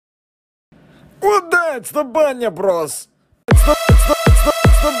It's the Banya Bros. It's the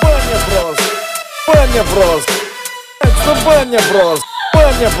Banya Bros. Banya Bros. It's the Banya Bros.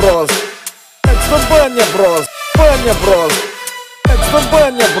 Banya Bros. It's the Banya Bros. Banya Bros. It's the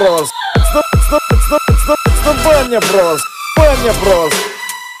Banya Bros. It's the Banya Bros. Banya Bros.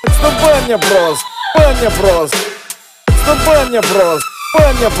 It's the Banya Bros. Banya Bros. It's the Banya Bros.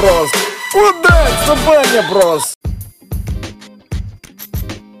 Banya Bros. Вот да, it's the Banya Bros.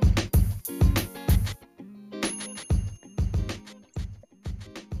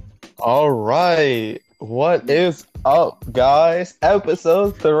 All right, what is up, guys?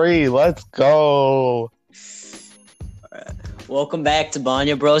 Episode 3, let's go. Welcome back to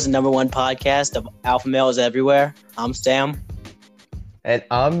Banya Bros, the #1 podcast of alpha males everywhere. I'm Sam. And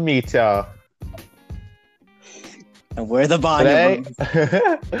I'm Mita. And we're the Banya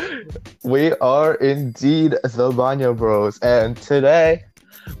Bros. We are indeed the Banya Bros. And today,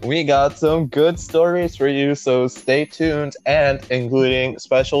 we got some good stories for you, so stay tuned, and including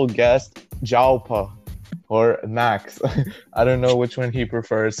special guest Jawpa or Max. I don't know which one he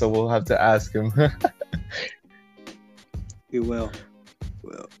prefers, so we'll have to ask him. We will.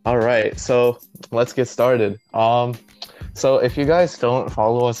 All right, so let's get started. So if you guys don't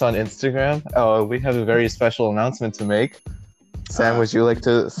follow us on Instagram, we have a very special announcement to make. Sam, would you like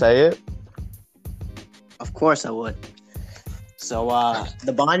to say it? Of course I would. So,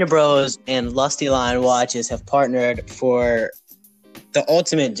 the Banya Bros and Lusty Lion Watches have partnered for the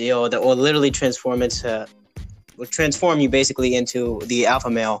ultimate deal that will literally transform you basically into the alpha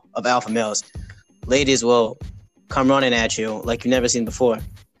male of alpha males. Ladies will come running at you like you've never seen before.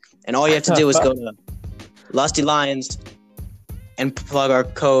 And all you have to do is go to Lusty Lions and plug our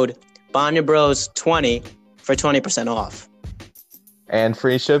code BanyaBros20 for 20% off. And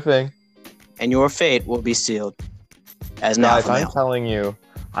free shipping. And your fate will be sealed. As an Guys, alpha male.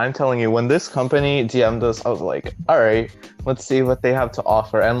 I'm telling you, when this company DM'd us, I was like, all right, let's see what they have to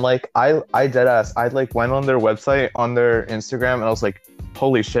offer. And like, I deadass, I like went on their website, on their Instagram, and I was like,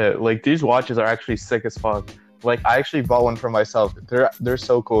 holy shit, like these watches are actually sick as fuck. Like, I actually bought one for myself. They're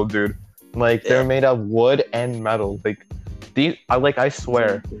so cool, dude. Like, they're made of wood and metal. Like, I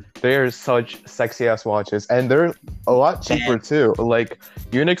swear, they're such sexy ass watches, and they're a lot cheaper too. Like,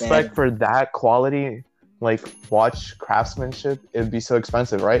 you'd expect for that quality, like watch craftsmanship, it'd be so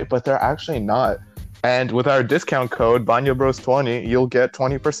expensive, right? But they're actually not. And with our discount code BanyaBros20, you'll get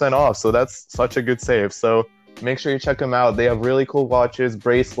 20% off. So that's such a good save. So make sure you check them out. They have really cool watches,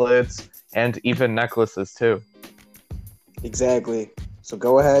 bracelets, and even necklaces too. Exactly. So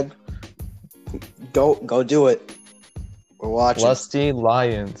go ahead. Go do it. We're watching. Lusty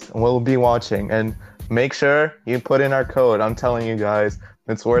Lions will be watching. And make sure you put in our code. I'm telling you guys,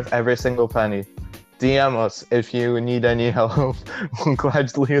 it's worth every single penny. DM us if you need any help. We'll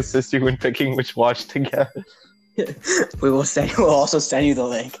gladly assist you in picking which watch to get. We'll also send you the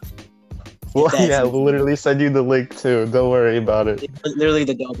link. Well, yeah, we'll literally send you the link too. Don't worry about it. It's literally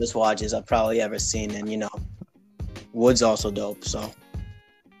the dopest watches I've probably ever seen, and wood's also dope. So.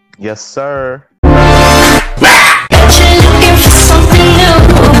 Yes, sir.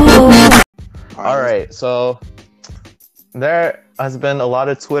 All right, so there has been a lot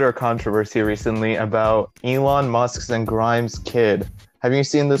of Twitter controversy recently about Elon Musk's and Grimes' kid. Have you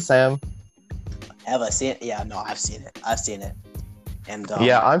seen this, Sam? Have I seen it? Yeah, no, I've seen it. And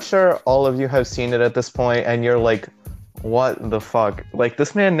yeah, I'm sure all of you have seen it at this point, and you're like, what the fuck? Like,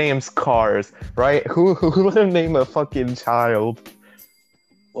 this man names cars, right? Who would name a fucking child?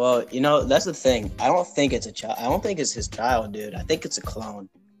 Well, that's the thing. I don't think it's a child. I don't think it's his child, dude. I think it's a clone.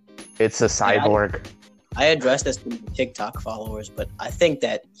 It's a cyborg. I addressed this to my TikTok followers, but I think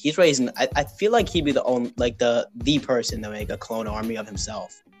that he's raising. I feel like he'd be the only, like the person to make a clone army of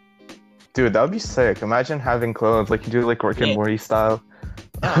himself. Dude, that would be sick. Imagine having clones like you do, like Rick and Morty style.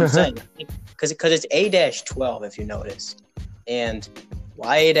 Yeah, I'm saying, because it's A-12 if you notice, and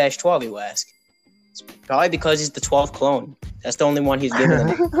why A-12 you ask? It's probably because he's the 12th clone. That's the only one he's given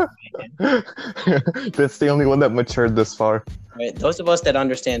them. That's the only one that matured this far. Right. Those of us that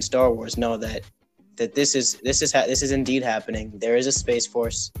understand Star Wars know that this is indeed happening. There is a space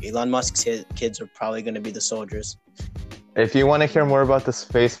force. Elon Musk's kids are probably going to be the soldiers. If you want to hear more about the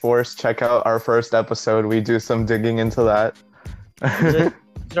Space Force, check out our first episode. We do some digging into that. Is it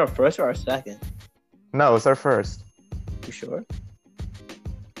our first or our second? No, it's our first. You sure?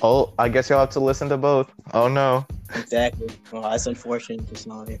 Oh, I guess you'll have to listen to both. Oh no. Exactly. Well, that's unfortunate for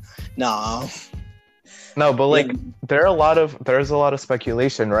some of you. No. No, but like there's a lot of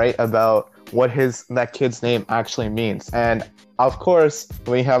speculation, right, about what that kid's name actually means. And of course,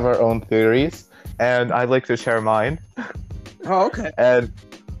 we have our own theories, and I'd like to share mine. Oh, okay. And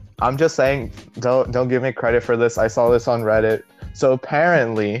I'm just saying, don't give me credit for this. I saw this on Reddit. So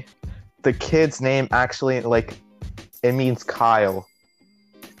apparently, the kid's name actually like it means Kyle.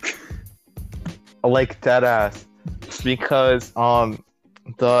 Like dead ass. Because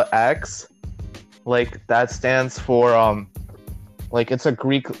the X, like that stands for like it's a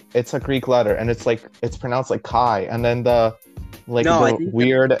Greek letter, and it's pronounced like Kai, and then the like No, I the think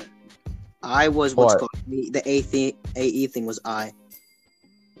weird I was what's What? called the AE thing was I.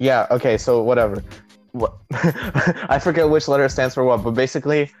 Yeah, okay, so whatever. What I forget which letter stands for what, but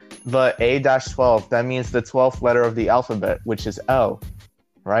basically the A-12, that means the 12th letter of the alphabet, which is L,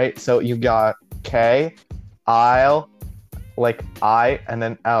 right? So you got K, I'll, like I, and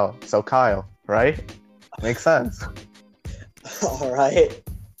then L. So Kyle, right? Makes sense. All right.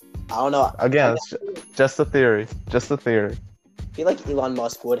 I don't know. Again, it's just a theory. Just a theory. I feel like Elon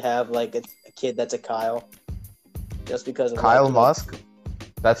Musk would have like a kid that's a Kyle, just because of Kyle like, Musk?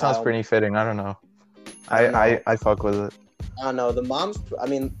 That sounds Kyle- pretty fitting. I don't know. I don't know. I fuck with it. I don't know. The mom's. I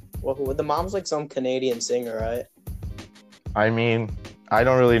mean, the mom's like some Canadian singer, right? I mean, I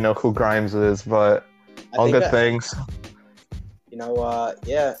don't really know who Grimes is, but I all think good that- things. You know,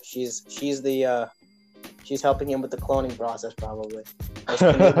 yeah, she's helping him with the cloning process, probably. Those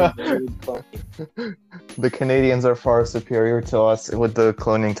Canadians really cloning. The Canadians are far superior to us with the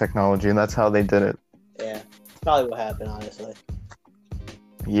cloning technology, and that's how they did it. Yeah, that's probably what happened, honestly.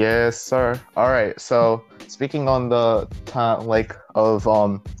 Yes, sir. All right. So speaking on the like of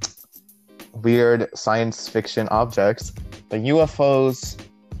weird science fiction objects, the UFOs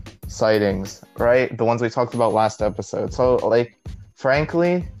sightings, right? The ones we talked about last episode. So like,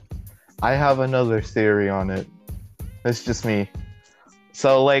 frankly, I have another theory on it. It's just me.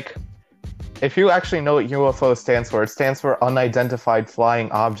 So like, if you actually know what UFO stands for, it stands for unidentified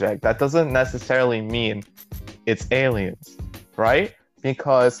flying object. That doesn't necessarily mean it's aliens, right?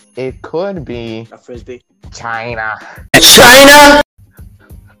 Because it could be A frisbee. China.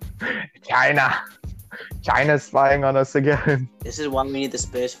 China's spying on us again. This is why we need the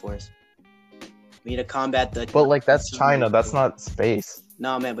Space Force. We need to combat the. But like, that's China. That's not space.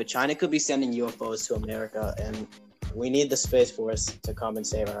 No, man, but China could be sending UFOs to America, and we need the Space Force to come and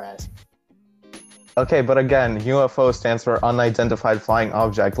save our ass. Okay, but again, UFO stands for unidentified flying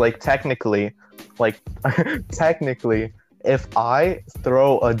object. Like technically, if I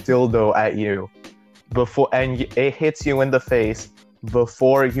throw a dildo at you before and it hits you in the face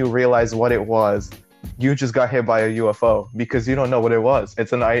before you realize what it was, you just got hit by a UFO because you don't know what it was.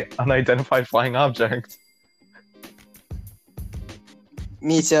 It's an unidentified flying object.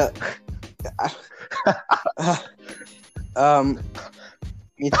 Misha.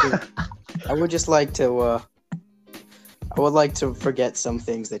 Me too. I would just like to. I would like to forget some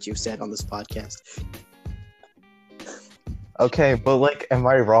things that you've said on this podcast. Okay, but like, am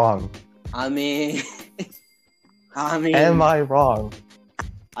I wrong? I mean, Am I wrong?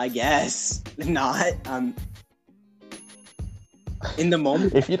 I guess not. In the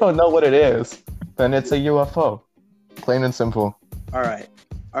moment. If you don't know what it is, then it's a UFO. Plain and simple. All right,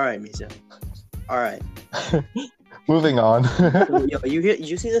 Misha. All right. Moving on. Yo,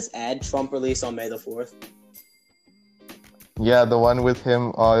 you see this ad Trump released on May the 4th? Yeah, the one with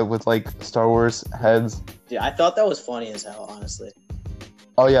him with like Star Wars heads. Dude, I thought that was funny as hell, honestly.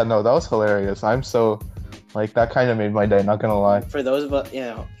 Oh yeah, no, that was hilarious. I'm so like that kind of made my day, not gonna lie. For those of us,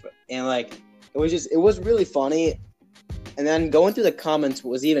 and like it was really funny. And then going through the comments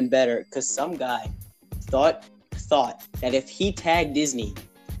was even better because some guy thought that if he tagged Disney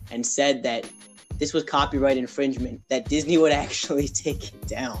and said that this was copyright infringement, that Disney would actually take it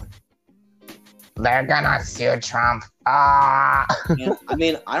down. They're gonna sue Trump. Ah. And, I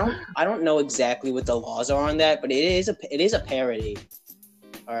mean, I don't know exactly what the laws are on that, but it is a parody.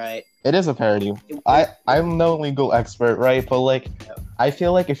 All right. It is a parody. I'm no legal expert, right? But like, I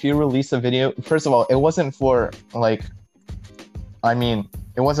feel like if you release a video, first of all, it wasn't for like, I mean,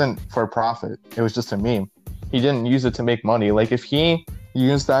 it wasn't for profit. It was just a meme. He didn't use it to make money. Like, if he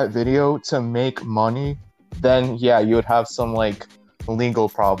used that video to make money, then yeah, you would have some like legal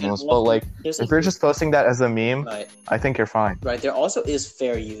problems. But like, if you're just posting that as a meme, right. I think you're fine. Right. There also is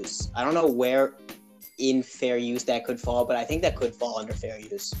fair use. I don't know where in fair use that could fall, but I think that could fall under fair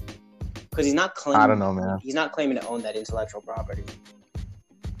use because he's not claiming. I don't know, man. He's not claiming to own that intellectual property.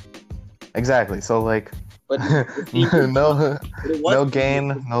 Exactly. So like, But no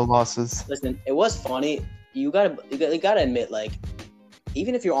gain, no losses. Listen, it was funny. You gotta admit, like,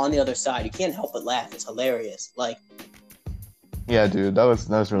 even if you're on the other side, you can't help but laugh. It's hilarious. Like, Yeah, dude, that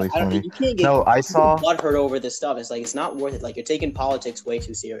was really funny. You can't get No, I saw. butthurt over this stuff. It's like it's not worth it. Like, you're taking politics way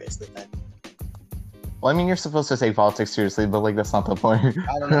too serious with that. Well, I mean, you're supposed to take politics seriously, but like that's not the point.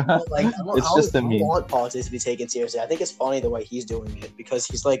 I don't know. But, like, It's just a I don't meme. want politics to be taken seriously. I think it's funny the way he's doing it because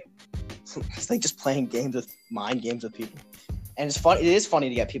he's like just playing mind games with people, and it's funny. It is funny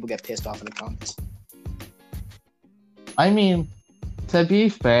to get people get pissed off in the comments. I mean, to be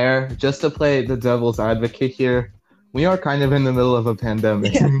fair, just to play the devil's advocate here, we are kind of in the middle of a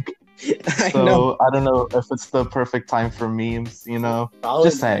pandemic. I know. So I don't know if it's the perfect time for memes, you know? Probably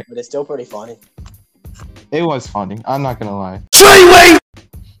Just saying. but it's still pretty funny. It was funny. I'm not gonna lie.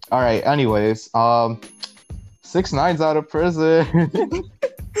 Alright, anyways, 6ix9ine's out of prison.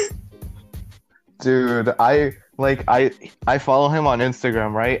 Dude, I follow him on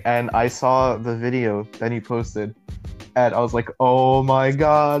Instagram, right? And I saw the video that he posted. And I was like, oh my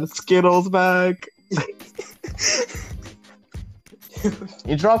god, Skittles back.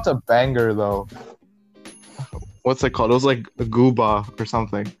 He dropped a banger though. What's it called? It was like a Gooba or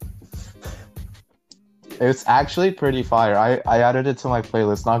something. It's actually pretty fire. I added it to my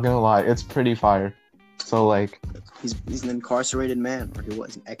playlist, not gonna lie. It's pretty fire. So like He's an incarcerated man, or he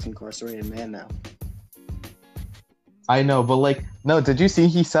was an ex-incarcerated man now. I know, but like no, did you see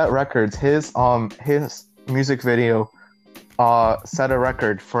he set records? His music video set a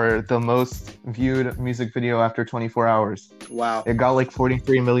record for the most viewed music video after 24 hours. Wow. It got like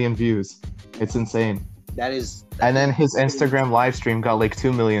 43 million views. It's insane. And then his Instagram live stream got like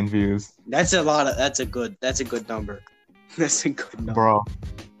 2 million views. That's a good number. That's a good number. Bro.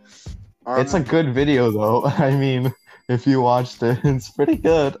 It's a good video though. I mean, if you watched it, it's pretty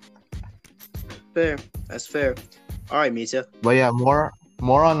good. Fair. That's fair. All right, Mita. But yeah, more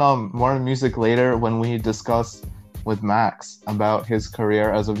on music later when we discuss with Max about his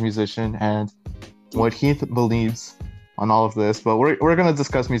career as a musician and what he believes on all of this. But we're gonna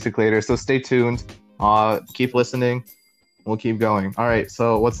discuss music later, so stay tuned. Keep listening. We'll keep going. All right.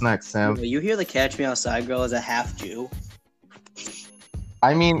 So what's next, Sam? You hear the "Catch Me Outside" girl is a half Jew?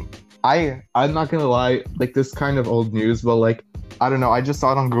 I mean, I'm not gonna lie. Like this kind of old news, but like I don't know. I just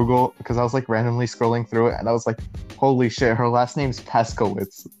saw it on Google because I was like randomly scrolling through it, and I was like, "Holy shit! Her last name's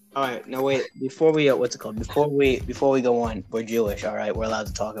Peskowitz." All right, now wait. Before we what's it called? Before we go on, we're Jewish. All right, we're allowed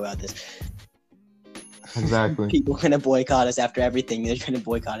to talk about this. Exactly. People are gonna boycott us after everything. They're gonna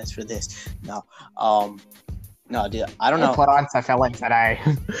boycott us for this. No, dude. I don't know. Put on filling today.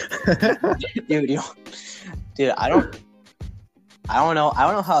 dude. I don't know. I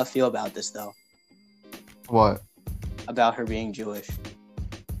don't know how I feel about this though. What? About her being Jewish.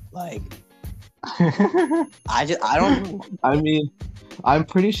 Like, I don't know. I mean, I'm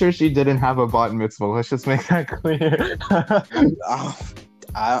pretty sure she didn't have a bat mitzvah. Let's just make that clear.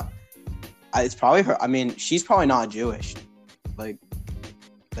 It's probably her. I mean, she's probably not Jewish. Like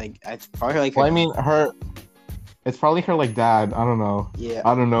it's probably like. Well, I mean, it's probably her like dad. I don't know. Yeah.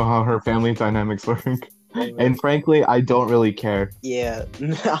 I don't know how her family dynamics work, and frankly, I don't really care. Yeah,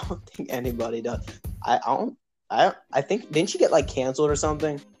 I don't think anybody does. I think didn't she get like canceled or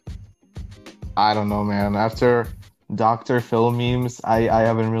something? I don't know, man. After Dr. Phil memes, I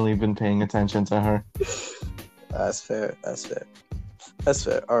haven't really been paying attention to her. That's fair.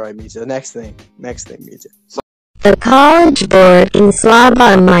 All right, Mita. Next thing, Mita. The college board in slob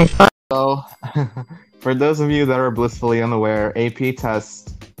on my phone. So, for those of you that are blissfully unaware, AP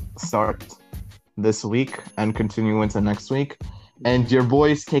tests start this week and continue into next week. And your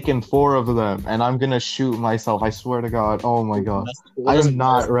boy's taken 4 of them, and I'm gonna shoot myself. I swear to God. Oh my God. I am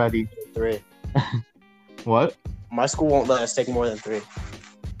not ready. 3. What? My school won't let us take more than 3.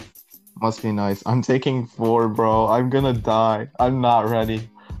 Must be nice. I'm taking 4, bro. I'm gonna die. I'm not ready.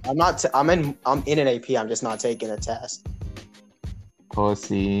 I'm in an AP. I'm just not taking a test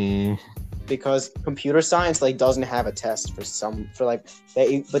Pussy. because computer science like doesn't have a test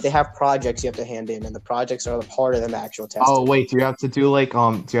but they have projects you have to hand in, and the projects are harder than the actual test. Oh wait, do you have to do like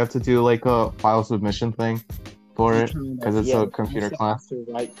a file submission thing for it because it's a computer class? To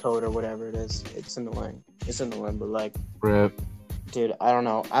write code or whatever it is. It's annoying. But like, Rip. dude, I don't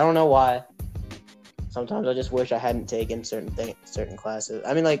know why. Sometimes I just wish I hadn't taken certain classes.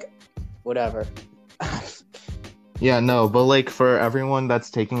 I mean, like, whatever. Yeah, no, but like for everyone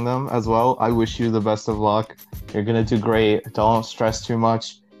that's taking them as well, I wish you the best of luck. You're gonna do great. Don't stress too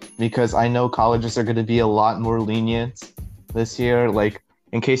much because I know colleges are gonna be a lot more lenient this year. Like,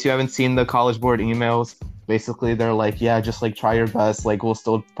 in case you haven't seen the College Board emails, basically they're like, yeah, just like try your best. Like, we'll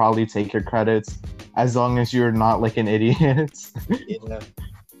still probably take your credits as long as you're not like an idiot.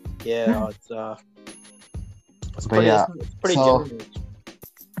 Yeah, it's But yeah, pretty so, generous.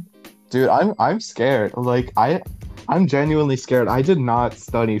 Dude, I'm scared. Like I'm genuinely scared. I did not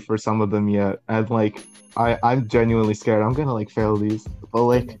study for some of them yet, and I'm genuinely scared. I'm gonna like fail these. But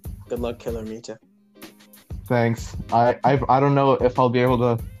like, good luck, Killer Mita. Thanks. I don't know if I'll be able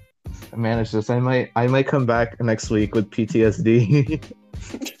to manage this. I might come back next week with PTSD.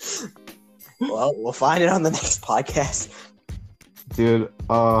 Well, we'll find it on the next podcast. Dude,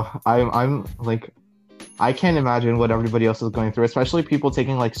 I'm like, I can't imagine what everybody else is going through, especially people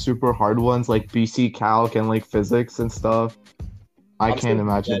taking like super hard ones like BC Calc and like physics and stuff. I can't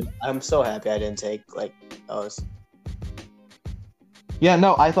imagine. I'm so happy I didn't take like those. Yeah,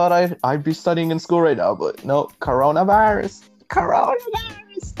 no, I thought I'd be studying in school right now, but no, coronavirus.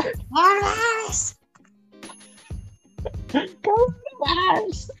 Coronavirus.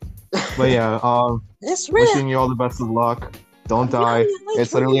 Coronavirus. But yeah, It's real. wishing you all the best of luck. Don't die.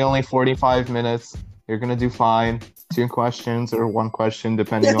 It's literally only 45 minutes. You're gonna do fine. 2 questions or 1 question,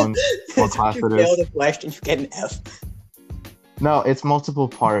 depending on what class If you it fail is. the question, you get an F. No, it's multiple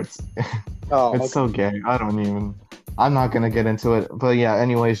parts. Oh, It's so gay. I'm not gonna get into it. But yeah,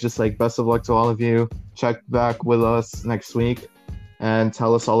 anyways, just like best of luck to all of you. Check back with us next week and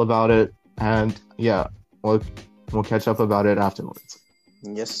tell us all about it. And yeah, we'll catch up about it afterwards.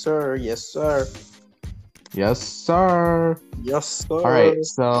 Yes, sir. Yes, sir. Yes, sir. Yes, sir. All right,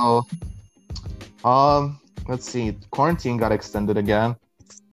 so let's see. Quarantine got extended again.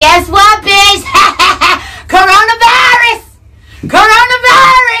 Guess what, bitch? Coronavirus!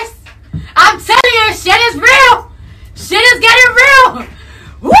 Coronavirus! I'm telling you, shit is real! Shit is getting real!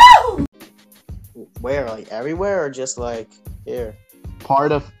 Woo! Where? Like everywhere, or just like here?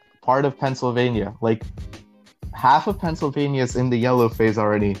 Part of Pennsylvania. Like half of Pennsylvania is in the yellow phase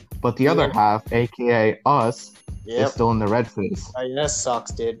already, but the other half, aka us, Yep. is still in the red phase. Oh, yeah, that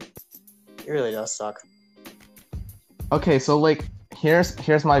sucks, dude. It really does suck. Okay, so like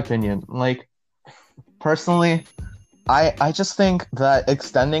here's my opinion. Like personally, I just think that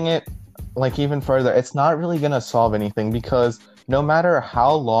extending it like even further, it's not really gonna solve anything because no matter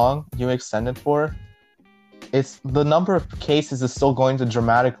how long you extend it for, it's the number of cases is still going to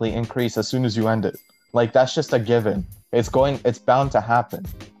dramatically increase as soon as you end it. Like that's just a given. It's bound to happen.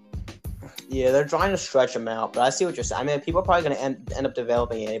 Yeah, they're trying to stretch them out, but I see what you're saying. I mean, people are probably gonna end up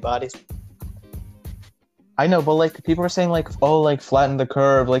developing antibodies. I know, but like people are saying like, oh, like flatten the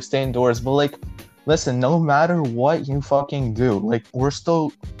curve, like stay indoors. But like, listen, no matter what you fucking do, like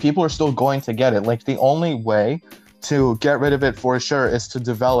people are still going to get it. Like the only way to get rid of it for sure is to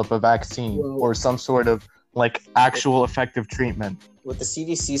develop a vaccine or some sort of like actual effective treatment. What the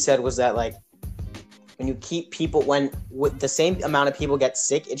CDC said was that like when you keep people with the same amount of people get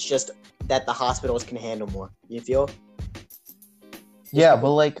sick, it's just that the hospitals can handle more. You feel? Yeah,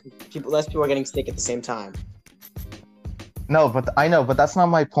 but like Less people are getting sick at the same time. no, but I know, but that's not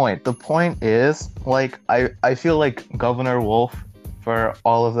my point. The point is like I feel like Governor Wolf, for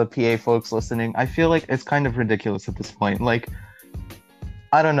all of the PA folks listening, I feel like it's kind of ridiculous at this point. Like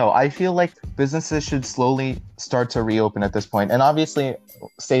I don't know. I feel like businesses should slowly start to reopen at this point. And obviously,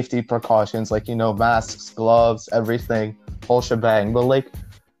 safety precautions like, masks, gloves, everything, whole shebang. But like,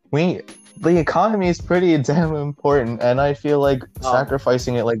 the economy is pretty damn important. And I feel like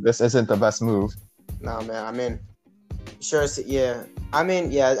sacrificing it like this isn't the best move. No, man. I mean, sure. Yeah. I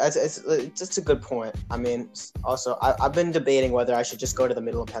mean, yeah, it's a good point. I mean, also, I've been debating whether I should just go to the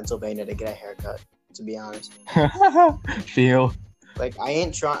middle of Pennsylvania to get a haircut, to be honest. Feel. Like, I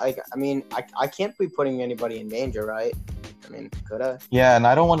ain't trying, like, I mean, I can't be putting anybody in danger, right? I mean, could I? Yeah, and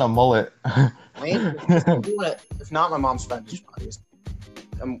I don't want a mullet. I ain't, if not, my mom's friend is probably just,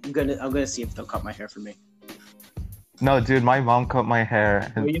 I'm gonna see if they'll cut my hair for me. No, dude, my mom cut my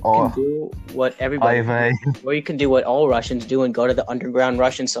hair. Or you can do what everybody, or you can do what all Russians do and go to the underground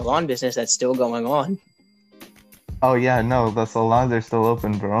Russian salon business that's still going on. Oh yeah, no, the salons are still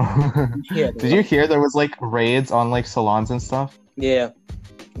open, bro. Yeah, Did you hear there was like raids on like salons and stuff? Yeah.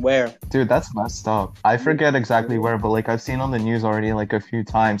 Where? Dude, that's messed up. I forget exactly where, but like I've seen on the news already like a few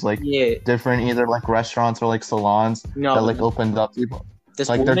times, like different either like restaurants or like salons that like opened up. People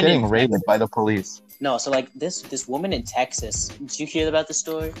like they're getting raided by the police. No, so like this woman in Texas. Did you hear about the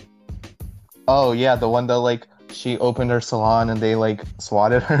story? Oh yeah, the one that like she opened her salon and they like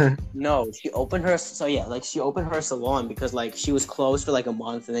swatted her. No, she opened her salon because like she was closed for like a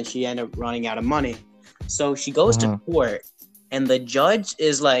month and then she ended up running out of money. So she goes to court and the judge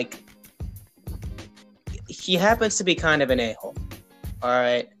is like, he happens to be kind of an a-hole. All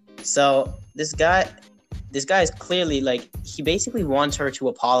right. So this guy is clearly like, he basically wants her to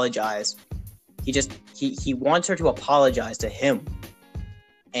apologize. He wants her to apologize to him.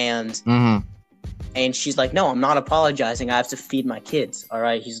 And she's like, no, I'm not apologizing. I have to feed my kids. All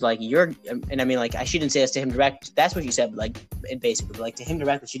right. He's like, and I mean, like, she didn't say this to him direct. That's what she said. But like, basically, like to him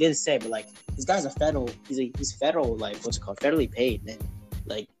directly, she didn't say. But like, this guy's he's federal, like, what's it called? Federally paid, man.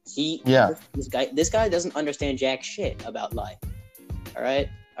 Like, Yeah. This guy doesn't understand jack shit about life. All right.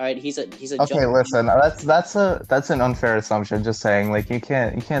 He's a Okay, listen. That's an unfair assumption. Just saying, like you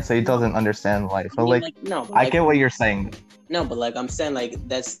can't say he doesn't understand life. But like, no, but I get what you're saying. No, but like I'm saying, like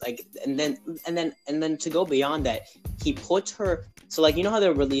that's like, and then to go beyond that, he puts her. So like, you know how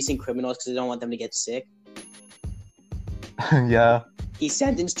they're releasing criminals because they don't want them to get sick. Yeah. He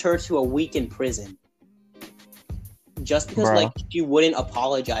sentenced her to a week in prison, just because Bruh. like she wouldn't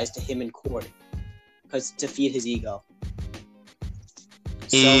apologize to him in court, because to feed his ego.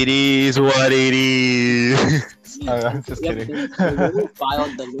 It is what it is. I'm just kidding.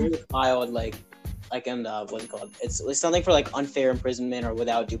 The lawyer filed like in what's it called? It's something for like unfair imprisonment or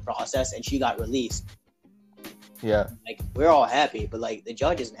without due process, and she got released. Yeah. Like we're all happy, but like the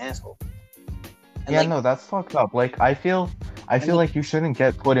judge is an asshole. And, Yeah, like, no, that's fucked up. Like I feel like you shouldn't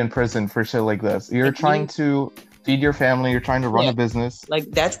get put in prison for shit like this. You're trying to feed your family, you're trying to run a business. Like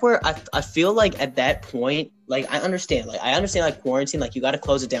that's where I feel like at that point, like I understand like quarantine, like you got to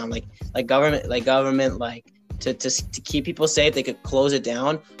close it down, like government like to keep people safe, they could close it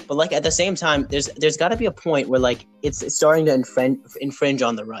down, but like at the same time there's got to be a point where like it's starting to infringe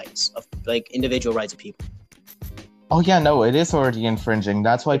on the rights of like individual rights of people. Oh yeah, no, it is already infringing.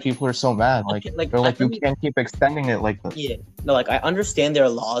 That's why people are so mad. Like they're like, you can't keep extending it like this. Yeah, no, like I understand there are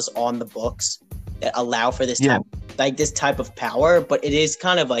laws on the books that allow for this type of power, but it is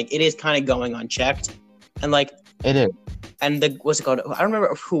kind of going unchecked, and like it is. And what's it called? I don't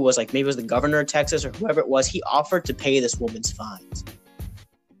remember who was like, maybe it was the governor of Texas or whoever it was. He offered to pay this woman's fines.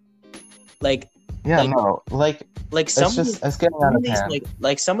 Like some it's getting out of hand.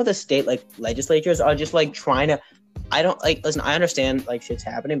 Like some of the state like legislatures are just like trying to. I don't like. Listen, I understand like shit's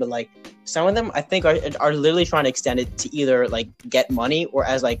happening, but like some of them I think are literally trying to extend it to either like get money or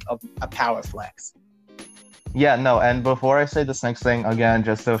as like a power flex. Yeah, no. And before I say this next thing, again,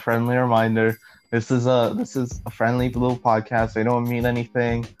 just a friendly reminder. This is a friendly little podcast. We don't mean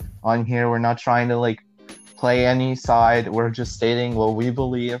anything on here. We're not trying to like play any side. We're just stating what we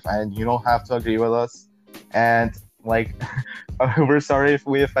believe, and you don't have to agree with us. And like, we're sorry if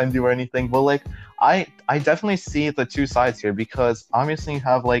we offend you or anything, but like, I definitely see the two sides here, because obviously you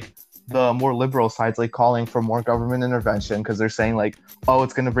have like the more liberal sides like calling for more government intervention because they're saying like, oh,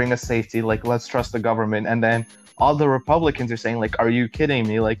 it's gonna bring us safety. Like, let's trust the government, and then all the Republicans are saying like, are you kidding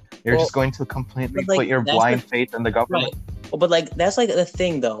me? Like, you're just going to completely put your blind faith in the government. Right. Well, but like that's like the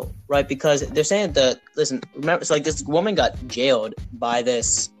thing though, right? Because they're saying remember, it's like this woman got jailed by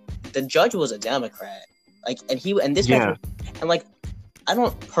this. The judge was a Democrat, like, and this guy, and like, I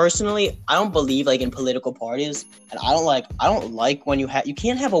don't believe like in political parties, and I don't like when you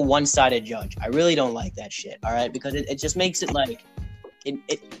can't have a one-sided judge. I really don't like that shit. All right, because it just makes it like.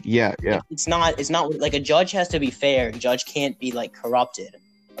 It's not like a judge has to be fair. A judge can't be like corrupted.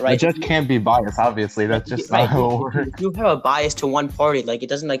 Right? The judge can't be biased. Obviously, that's just not how it works. You have a bias to one party. Like it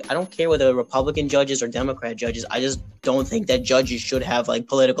doesn't like. I don't care whether Republican judges or Democrat judges. I just don't think that judges should have like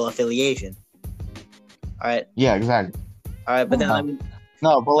political affiliation. All right. Yeah, exactly. All right, but then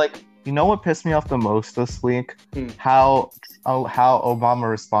no, but like, you know what pissed me off the most this week? How Obama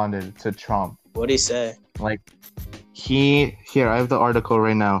responded to Trump. What did he say? Like, I have the article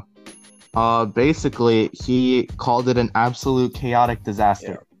right now. Basically, he called it an absolute chaotic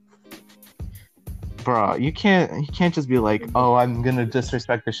disaster. Bro, you can't just be like, oh, I'm gonna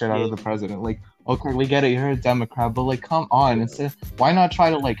disrespect the shit out of the president. Like, okay, we get it, you're a Democrat, but like, come on, why not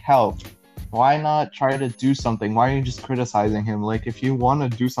try to like help? Why not try to do something? Why are you just criticizing him? Like, if you want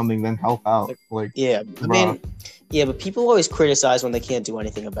to do something, then help out. Like, yeah, I mean, yeah, but people always criticize when they can't do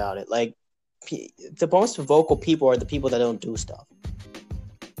anything about it. Like, the most vocal people are the people that don't do stuff.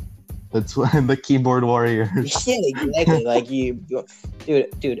 That's the keyboard warriors. Yeah, exactly. Like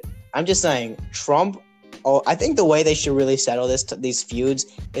dude. I'm just saying, Trump. Oh, I think the way they should really settle these feuds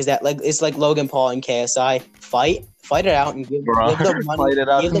is that like it's like Logan Paul and KSI fight it out and give them money.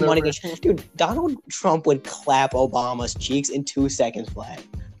 Give them money. Dude, Donald Trump would clap Obama's cheeks in 2 seconds flat.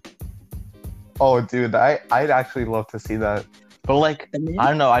 Oh, dude, I'd actually love to see that. But like, I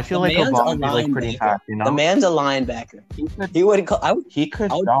don't know. I feel like Obama would be like pretty fast, you know. The man's a linebacker. He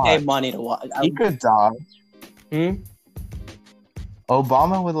could pay money to watch. He could dodge.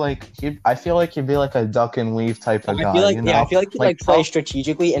 Obama would like. I feel like he'd be like a duck and weave type of guy. I feel like he'd like play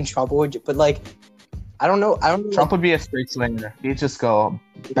strategically, and Trump would. But like, I don't know. Trump would be a straight swinger. He'd just go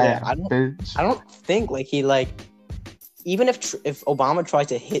bam. I don't think like he like. Even if Obama tries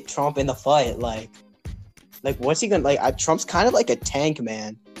to hit Trump in the fight, like, what's he gonna like? Trump's kind of like a tank,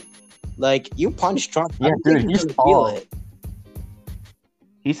 man. Like, you punch Trump, yeah, dude, he's tall. Feel it.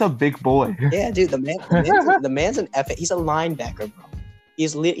 He's a big boy. Yeah, dude, the man's an F. He's a linebacker, bro.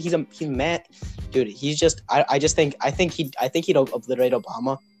 He's mad, dude. He's just. I think he'd obliterate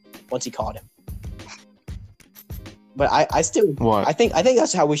Obama once he caught him. But I still. What? I think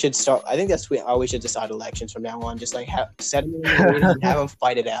that's how we should start. I think that's how we should decide elections from now on. Just like set him in the ring and have him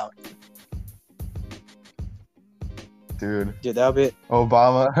fight it out. Dude, That'll be.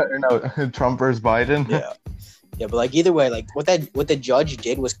 Obama, no, Trump versus Biden. Yeah. Yeah, but like either way, like what the judge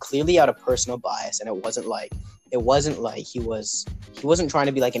did was clearly out of personal bias, and it wasn't like he wasn't trying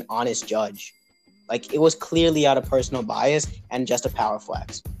to be like an honest judge. Like it was clearly out of personal bias and just a power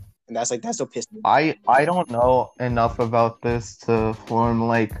flex. And that's what pissed me off. I don't know enough about this to form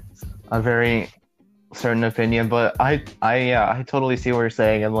like a very certain opinion, but I totally see what you're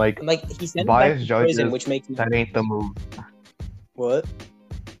saying, and like He sent him back biased to judges, prison, which makes that ain't the move. What?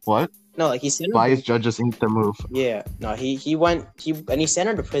 What? No, like he sent him. Biased judges ain't the move. Yeah, no, he sent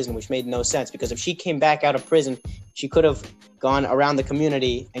her to prison, which made no sense because if she came back out of prison, she could have gone around the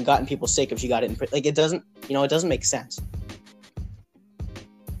community and gotten people sick if she got it in prison. Like it doesn't make sense.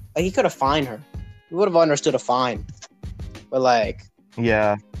 Like he could have fined her. We would have understood a fine, but like.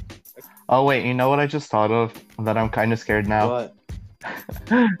 Yeah. Oh wait, you know what I just thought of that I'm kind of scared now?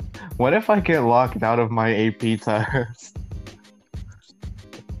 What? What if I get locked out of my AP test?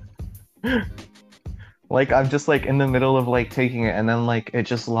 Like I'm just like in the middle of like taking it and then like it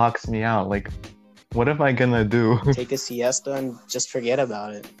just locks me out. Like what am I gonna do? Take a siesta and just forget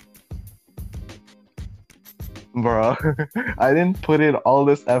about it. Bro, I didn't put in all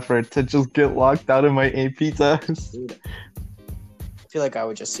this effort to just get locked out of my AP test. Dude, I feel like I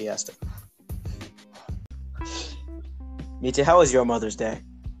would just siesta. Me too. How was your Mother's Day?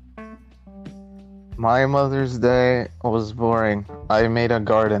 My Mother's Day was boring. I made a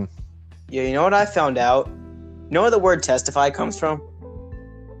garden. Yeah, you know what I found out? You know where the word testify comes from?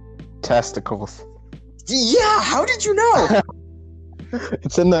 Testicles. Yeah, how did you know?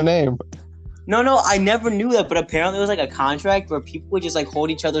 It's in the name. No, I never knew that, but apparently it was like a contract where people would just like hold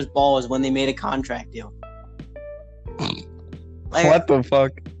each other's balls when they made a contract deal. Like, What the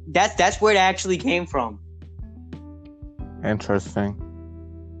fuck? That's where it actually came from. Interesting.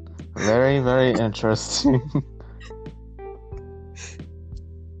 Very, very interesting.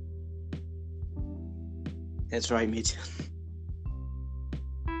 That's right, me too.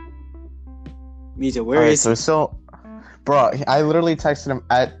 Me too. Where Alright, is so he? still, bro, I literally texted him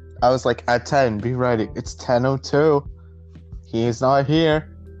I was like, at 10, be ready. It's 10:02. He's not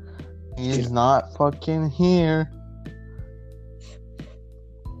here. He's not fucking here.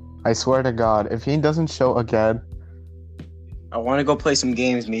 I swear to God, if he doesn't show again, I want to go play some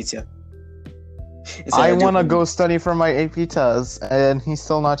games, Mitya. I want to go study for my AP test, and he's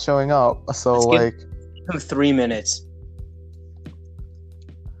still not showing up. So, Let's give him 3 minutes.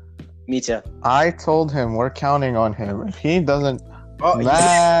 Mitya. I told him we're counting on him. If he doesn't, Oh,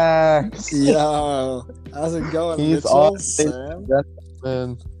 Max! Yo, how's it going, He's Mitchell? awesome. Sam?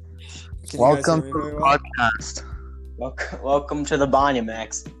 Man. Can you guys Welcome to hear me the very well? podcast. Welcome to the Banya,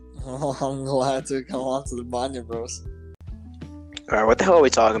 Max. Oh, I'm glad to come on to the Banya Bros. Alright, what the hell are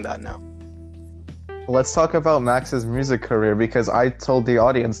we talking about now? Let's talk about Max's music career, because I told the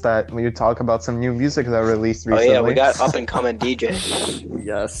audience that we would talk about some new music that released recently. Oh yeah, we got up and coming DJ.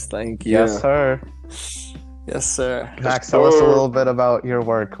 Yes, thank you. Yes, sir. Yes, sir. Max, tell us a little bit about your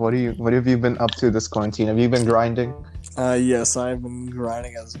work. What have you been up to this quarantine? Have you been grinding? Yes, I've been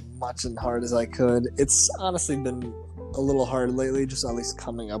grinding as much and hard as I could. It's honestly been a little hard lately, just at least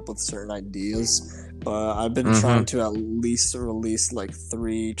coming up with certain ideas. But I've been trying to at least release like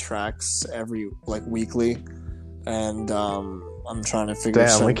 3 tracks every weekly, and I'm trying to figure.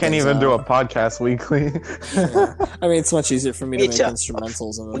 Damn, we can't even do a podcast weekly. Yeah. I mean, it's much easier for me to make Mitya,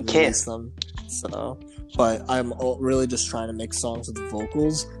 instrumentals and we then release them. So, but I'm really just trying to make songs with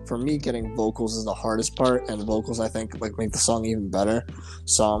vocals. For me, getting vocals is the hardest part, and vocals I think make the song even better.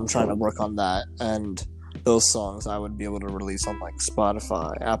 So I'm trying to work on that, and those songs I would be able to release on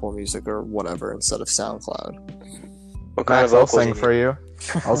Spotify, Apple Music, or whatever instead of SoundCloud. What kind Max, of I'll vocals? sing for you.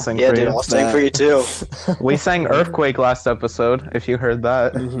 I'll sing Yeah, for dude, you. I'll sing for you too. We sang Earthquake last episode, if you heard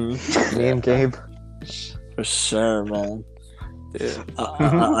that. Mm-hmm. Me and Gabe. For sure, man. Dude,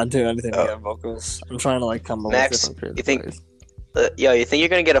 I'd do anything to get vocals. I'm trying to come up Max, with different you think- ways. You think you're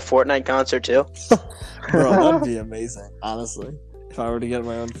gonna get a Fortnite concert too? Bro, that'd be amazing, honestly. If I were to get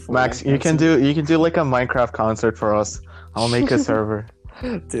my own Max, Fortnite you can concert. do like a Minecraft concert for us. I'll make a server.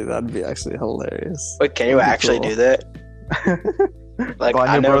 Dude, that'd be actually hilarious. Wait, can you That'd be actually cool. do that? Like,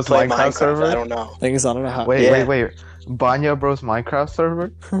 Banya I never Bros played Minecraft Minecraft. server? I don't know. Thing is, I don't know how. Wait. Banya Bros Minecraft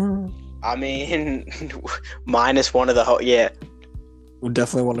server? I mean, minus one of the whole. Yeah, We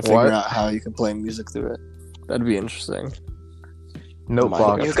definitely want to figure What? out how you can play music through it. That'd be interesting.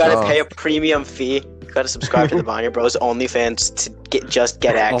 Notebox. You gotta pay a premium fee. You gotta subscribe to the Banya Bros OnlyFans to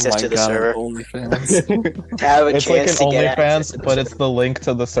get access to the server. OnlyFans. To have a It's like chance an to get access to OnlyFans, the but server. it's the link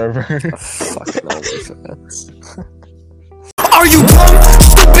to the server. Fucking OnlyFans. Are you dumb,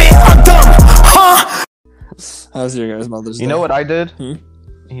 stupid, or dumb? Huh? How's your guys' Mother's Day? You know what I did? Hmm?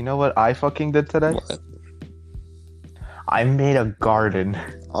 You know what I fucking did today? What? I made a garden.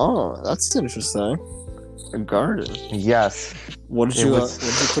 Oh, that's interesting. A garden. Yes. What did It you was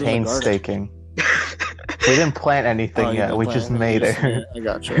put in the garden? painstaking. We didn't plant anything Oh, you yet. don't We plant just it, made you it. just made I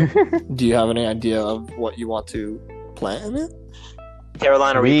gotcha. Do you have any idea of what you want to plant in it?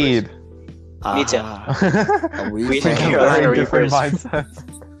 Carolina Weed. Reapers. Me too. A weed Weed plant? and Carolina Very different Reapers. mindset.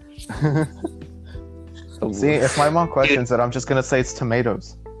 See, if my mom questions it, I'm just gonna say it's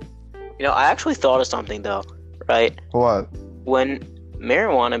tomatoes. You know, I actually thought of something though, right? What? When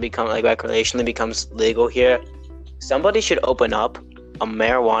marijuana recreationally becomes legal here, somebody should open up a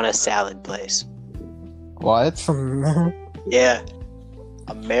marijuana salad place. What? Yeah,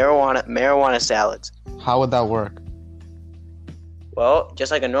 a marijuana salads. How would that work? Well,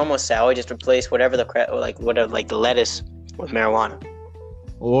 just like a normal salad, just replace whatever the lettuce with marijuana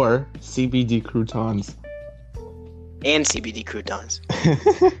Or CBD croutons. and CBD croutons.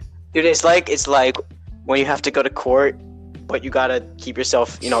 Dude, it's like when you have to go to court, but you gotta keep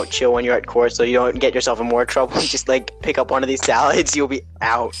yourself, chill when you're at court, so you don't get yourself in more trouble. Just like pick up one of these salads, you'll be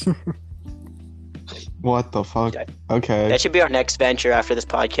out. What the fuck? Okay. That should be our next venture after this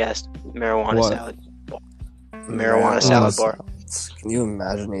podcast. Marijuana What? salad. Marijuana salad bar. Can you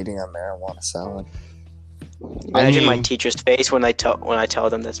imagine eating a marijuana salad? Imagine my mean- teacher's face when I tell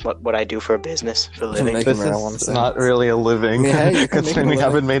them that's what I do for a business for a living. Make This marijuana is salad. not really a living, Yeah, you can make it considering a we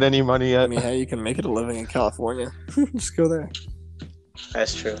living. haven't made any money I yet. mean, hey, you can make it a living in California. Just go there.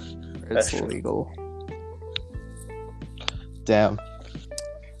 That's true. It's true. legal. Damn.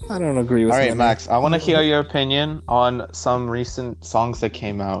 I don't agree with All right, many. Max, I want to hear your opinion on some recent songs that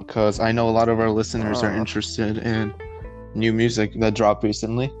came out, because I know a lot of our listeners are interested in new music that dropped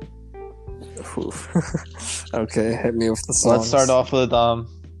recently. Oof. Okay, hit me with the songs. Let's start off with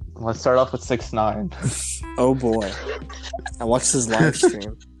 6ix9ine. Oh boy, I watched his live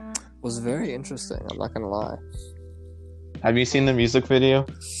stream. It was very interesting. I'm not gonna lie. Have you seen the music video?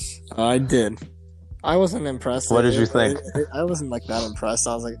 I did. I wasn't impressed. What did you think? I wasn't like that impressed.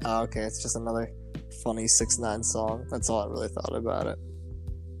 I was like, oh, okay, it's just another funny 6ix9ine song. That's all I really thought about it.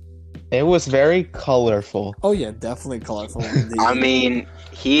 It was very colorful. Oh yeah, definitely colorful. I mean,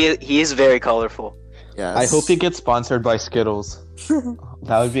 he is very colorful. yes. I hope he gets sponsored by Skittles.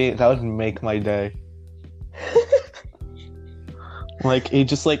 That would make my day. Like you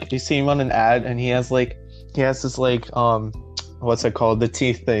see him on an ad and he has this what's it called? The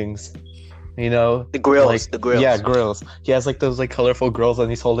teeth things. The grills. Like, the grills. Yeah, grills. He has those colorful grills and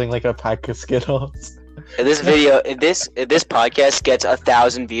he's holding a pack of Skittles. If this video, if this podcast gets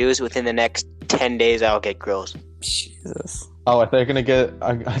 1,000 views within the next 10 days, I'll get grills. Jesus. Oh, I thought you're gonna get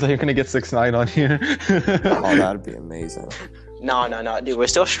 6ix9ine on here. Oh, that'd be amazing. No, dude. We're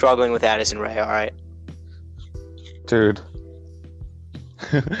still struggling with Addison Rae. All right. Dude.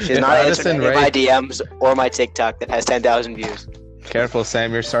 She's not answering any of my DMs or my TikTok that has 10,000 views. Careful,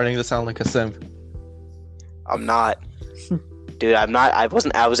 Sam. You're starting to sound like a simp. I'm not. Dude, I'm not. I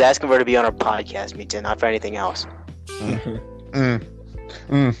wasn't. I was asking for her to be on our podcast, Mita, not for anything else.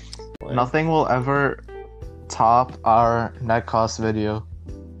 Nothing will ever top our net cost video.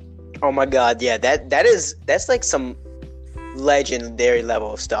 Oh my god, yeah, that's like some legendary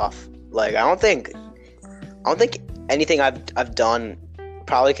level of stuff. Like I don't think anything I've done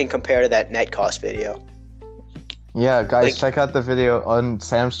probably can compare to that net cost video. Yeah, guys, Like- check out the video on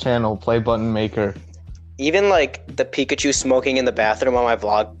Sam's channel, Play Button Maker. Even like the Pikachu smoking in the bathroom on my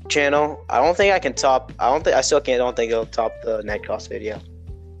vlog channel, I don't think it'll top the net cost video.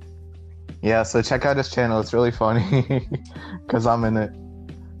 Yeah, so check out his channel. It's really funny because I'm in it.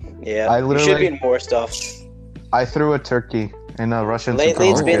 Yeah, I you should literally- be in more stuff. I threw a turkey in a Russian Lately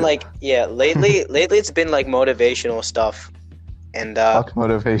it's been supermarket. lately it's been like motivational stuff, and Fuck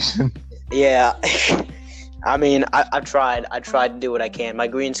motivation. yeah. I mean, I've tried to do what I can. My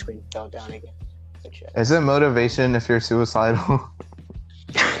green screen fell down again. Is it motivation if you're suicidal?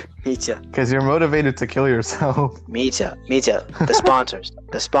 Me too. Because you're motivated to kill yourself. Me too. The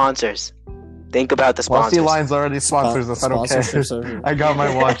sponsors. Think about the Lusty sponsors. Line's already sponsors us. I don't care. Sponsorships are- I got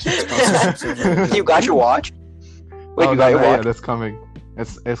my watch. Sponsorships are- You got your watch? Wait, Oh, you got your not watch? yet. It's coming.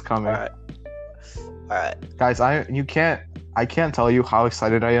 It's coming. All right. Guys, I can't tell you how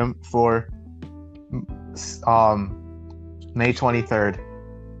excited I am for May 23rd.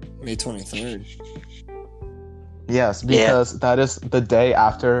 May 23rd. Yes, because that is the day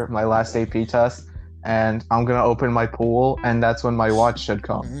after my last AP test, and I'm gonna open my pool, and that's when my watch should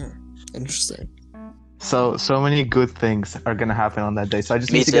come. Interesting. So many good things are gonna happen on that day. So I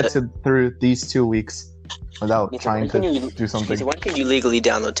just need to Misa. get through these 2 weeks without trying to do something. When can you legally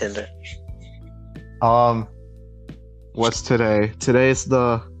download Tinder? What's today? Today is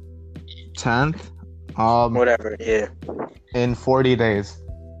the 10th. Whatever. Yeah. In 40 days.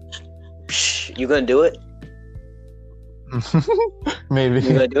 Psh, you gonna do it? Maybe.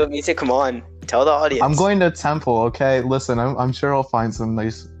 You gonna do it, Misa? Come on, tell the audience. I'm going to Temple. Okay, listen. I'm sure I'll find some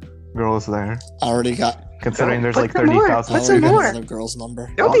nice girls there. I already got. Considering there's put like some more. 30,000 Put some students. more. Another girl's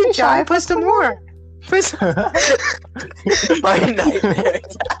number. Don't be shy. Put some more. Put some. My nightmare.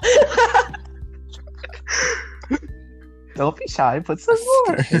 Don't be shy. Put some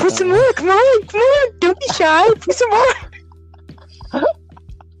more. Put some more. Come on. Come on. Don't be shy. Put some more.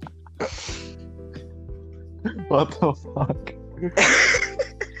 What the fuck?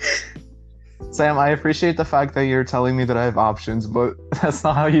 Sam, I appreciate the fact that you're telling me that I have options, but that's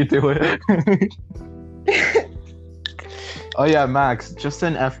not how you do it. Oh yeah, Max, just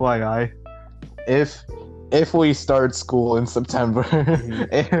an FYI. If we start school in September,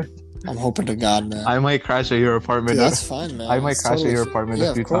 I'm hoping to God, man. I might crash at your apartment. Dude, that's fine, man. I might It's crash totally- at your apartment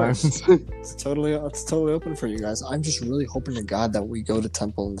yeah, a few of course. times. It's totally open for you guys. I'm just really hoping to God that we go to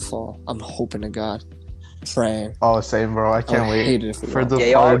Temple in the fall. I'm hoping to God, praying. Oh, same, bro. I can't I wait hate it if we for don't. the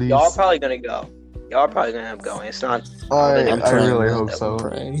Yeah, parties. y'all probably gonna go. Y'all probably gonna end up going. It's not. I I'm praying, really man. hope I'm so.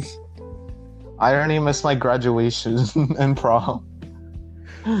 praying. I already missed my graduation and prom.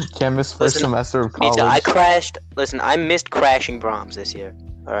 Can't miss first Listen, semester of Me college. too. I crashed. Listen, I missed crashing proms this year.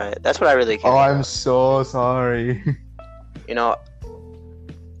 All right, that's what I really care Oh, about. I'm so sorry. You know,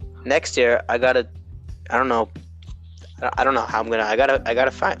 next year I gotta. I don't know. I don't know how I'm gonna. I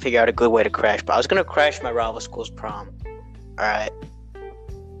gotta figure out a good way to crash. But I was gonna crash my rival school's prom. All right.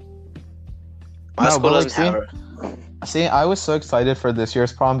 My No, school but, like, doesn't have. See, I was so excited for this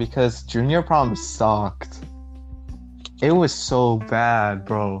year's prom because junior prom sucked. It was so bad,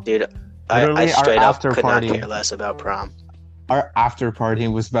 bro. Dude, I Literally, our straight up after could party. not care less about prom. Our after party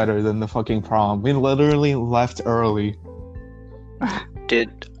was better than the fucking prom. We literally left early.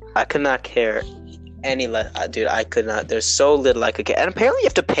 Dude, I could not care any less. Dude, I could not. There's so little I could care. And apparently you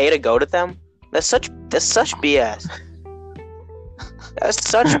have to pay to go to them. That's such BS. That's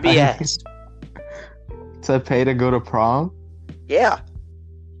such BS. To pay to go to prom? Yeah.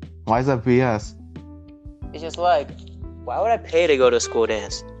 Why is that BS? It's just like, why would I pay to go to a school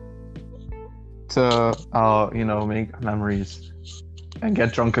dance? To, make memories and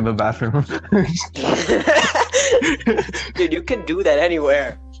get drunk in the bathroom. Dude, you can do that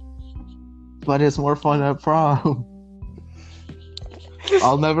anywhere. But it's more fun at prom.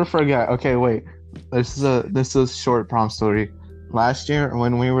 I'll never forget. Okay, wait. This is a short prom story. Last year,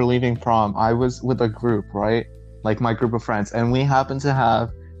 when we were leaving prom, I was with a group, right? Like my group of friends, and we happened to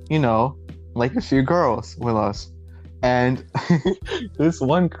have, like a few girls with us. And this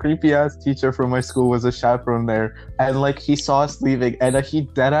one creepy ass teacher from my school was a chaperone there, and like he saw us leaving, and he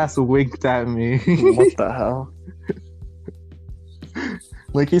dead ass winked at me. What the hell?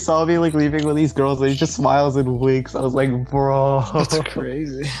 Like he saw me like leaving with these girls, and he just smiles and winks. I was like, bro, That's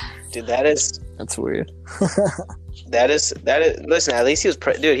crazy. Dude, that is. That's weird. That is. Listen, at least he was.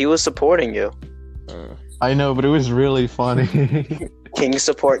 Dude, he was supporting you. I know, but it was really funny. Kings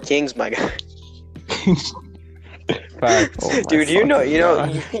support kings, my guy. Facts. Oh my Dude, you fucking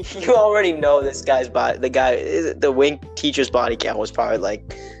God. you already know this guy's body. The wing teacher's body count was probably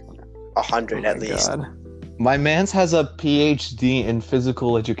like 100 Oh at my least. God. My man's has a PhD in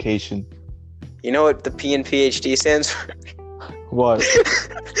physical education. You know what the P in PhD stands for? What?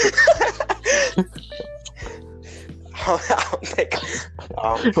 I'll think.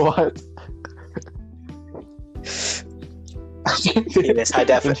 What? Penis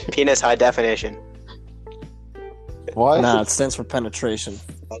high definition. What? Nah, it stands for penetration.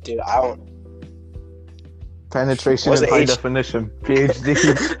 Oh, dude, I don't. Penetration What's in the high H? definition. PhD.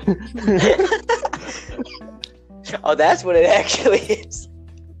 Oh, that's what it actually is.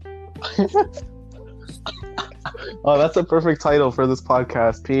 Oh, that's a perfect title for this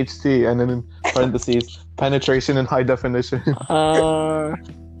podcast. PhD, and then in parentheses, penetration in high definition. I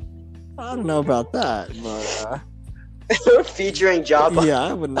don't know about that, but Featuring Jawpa. yeah,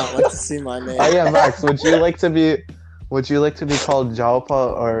 I would not like to see my name. Oh yeah, Max. Would you like to be called Jawpa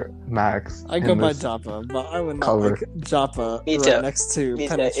or Max? I go in by this? Jawpa, but I would not cover. like Jawpa Me right too. next to Means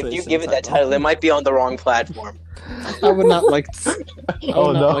that penetration. if you give it that title, it might be on the wrong platform. I would not like. Oh,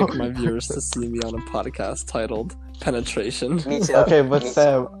 would not no. like my viewers to see me on a podcast titled "Penetration." Me too. Okay, but Me too.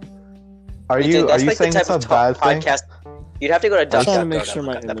 Sam, Are Dude, you that's like saying the it's a type of bad thing? podcast. You'd have to go to I'm trying to DuckDuckGo make sure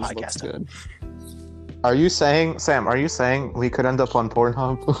my look up that image looks podcast. good. Are you saying, Sam? Are you saying we could end up on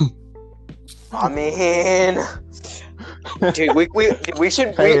Pornhub? I mean, dude, we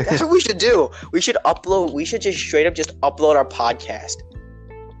should. Hey. That's what we should do. We should upload. We should just straight up just upload our podcast.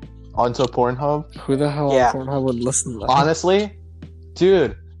 Onto Pornhub? Who the hell Yeah. on Pornhub would listen to that? Honestly,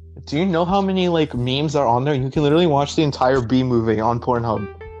 dude, do you know how many like memes are on there? You can literally watch the entire B movie on Pornhub.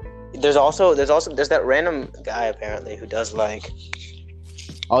 There's that random guy apparently who does like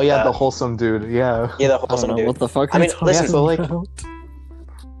Oh yeah, the wholesome dude. Yeah. the I don't wholesome know dude. what the fuck. I mean, are you talking listen, so, like- about?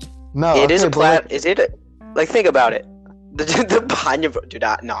 No, It is okay, a but, plat. like, Is it like think about it? The behind your dude.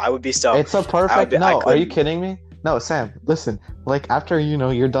 No, I would be so. it's a perfect. I No, are you couldn't. kidding me? No, Sam. Listen, like after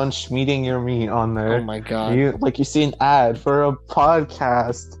you're done schmeating your meat on there, Oh my god. you see an ad for a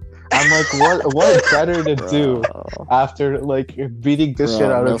podcast. I'm like, what better to do Bro. after like beating the Bro,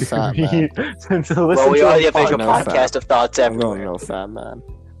 shit out no of your fat, meat than to listen Well, we to are a the official No podcast? podcast of thoughts I'm going everywhere. no fat, man.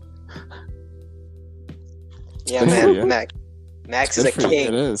 Yeah, Good for you. man. Max It's is a good for you. king.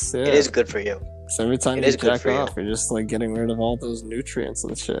 It is. Yeah. It is good for you. So every time It you is good jack for you. off, you're just like getting rid of all those nutrients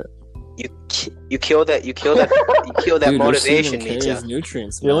and shit. You kill that. You kill that. You kill that Dude, your motivation, semen Mita. carries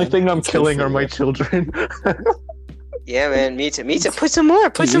nutrients. The only man. thing I'm It's good killing for are my you. children. Yeah, man. Mita. Put some more.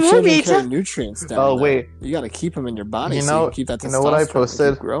 Put Dude, some your more, children carry Mita. nutrients down Oh, there. wait. You gotta keep them in your body. You so know- you can keep that you know what I testosterone and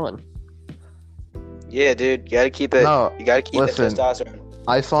posted? keep growing. Yeah, dude. You gotta keep it. No, You gotta keep listen. that testosterone.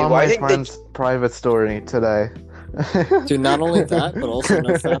 I saw Dude, why my think they- friend's private story today. Dude, not only that, but also no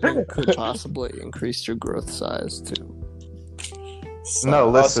fapping could possibly increase your growth size too. So, No,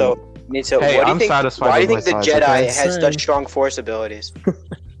 listen. Also, Mita. Hey, what do you I'm think? satisfied Why do you with think the my Jedi size, okay? has Same. such strong force abilities?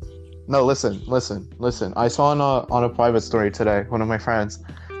 No, listen. I saw on a private story today, one of my friends.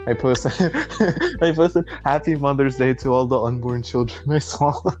 I posted Happy Mother's Day to all the unborn children I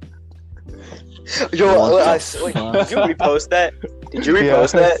saw. Yo, What the wait, fuck? did you repost that? Did you Yeah.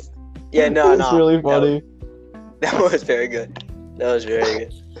 repost that? Yeah, no, It's really funny. That was very good. That was very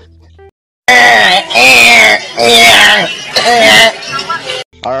good.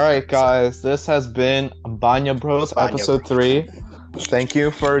 Alright guys, this has been Banya Bros Banya episode 3. Thank you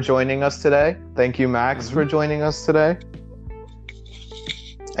for joining us today. Thank you, Max, for joining us today.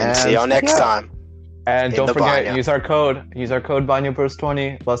 And see y'all next time. And in don't the forget, Banya. use our code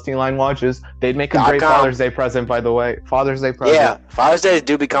BanyaBros20, Lusty Line Watches. They'd make a .com. great Father's Day present, by the way. Father's Day present. Yeah, Father's Day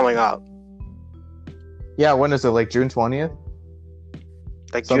do be coming up. Yeah, when is it? Like June 20th?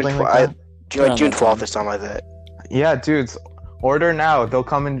 Like Something June, like that? Around June that 12th time. or something like that. Yeah, dudes. Order now. They'll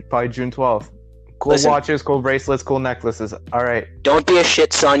come in by June 12th. Cool Listen. watches, cool bracelets, cool necklaces. Alright. Don't be a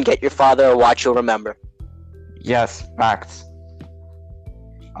shit son. Get your father a watch you'll remember. Yes, facts.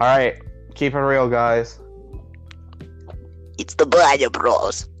 Alright. Keep it real, guys. It's the Banya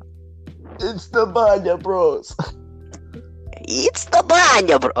Bros. It's the Banya Bros. It's the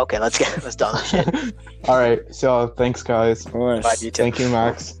Banya Bros. Okay, let's do this shit. Alright, so thanks, guys. of course. Bye, you too. Thank you,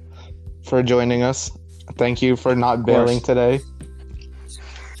 Max, for joining us. Thank you for not bailing today.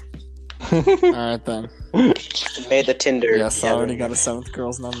 Alright then. Made the Tinder. Yes, I together. already got a 7th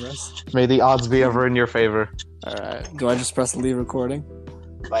girl's numbers. May the odds be ever in your favor. Alright. Do I just press leave recording?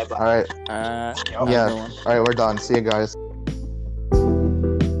 Bye bye. Alright, yeah. Go on. Alright, we're done. See you guys.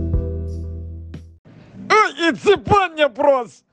 It's a Banya Bros.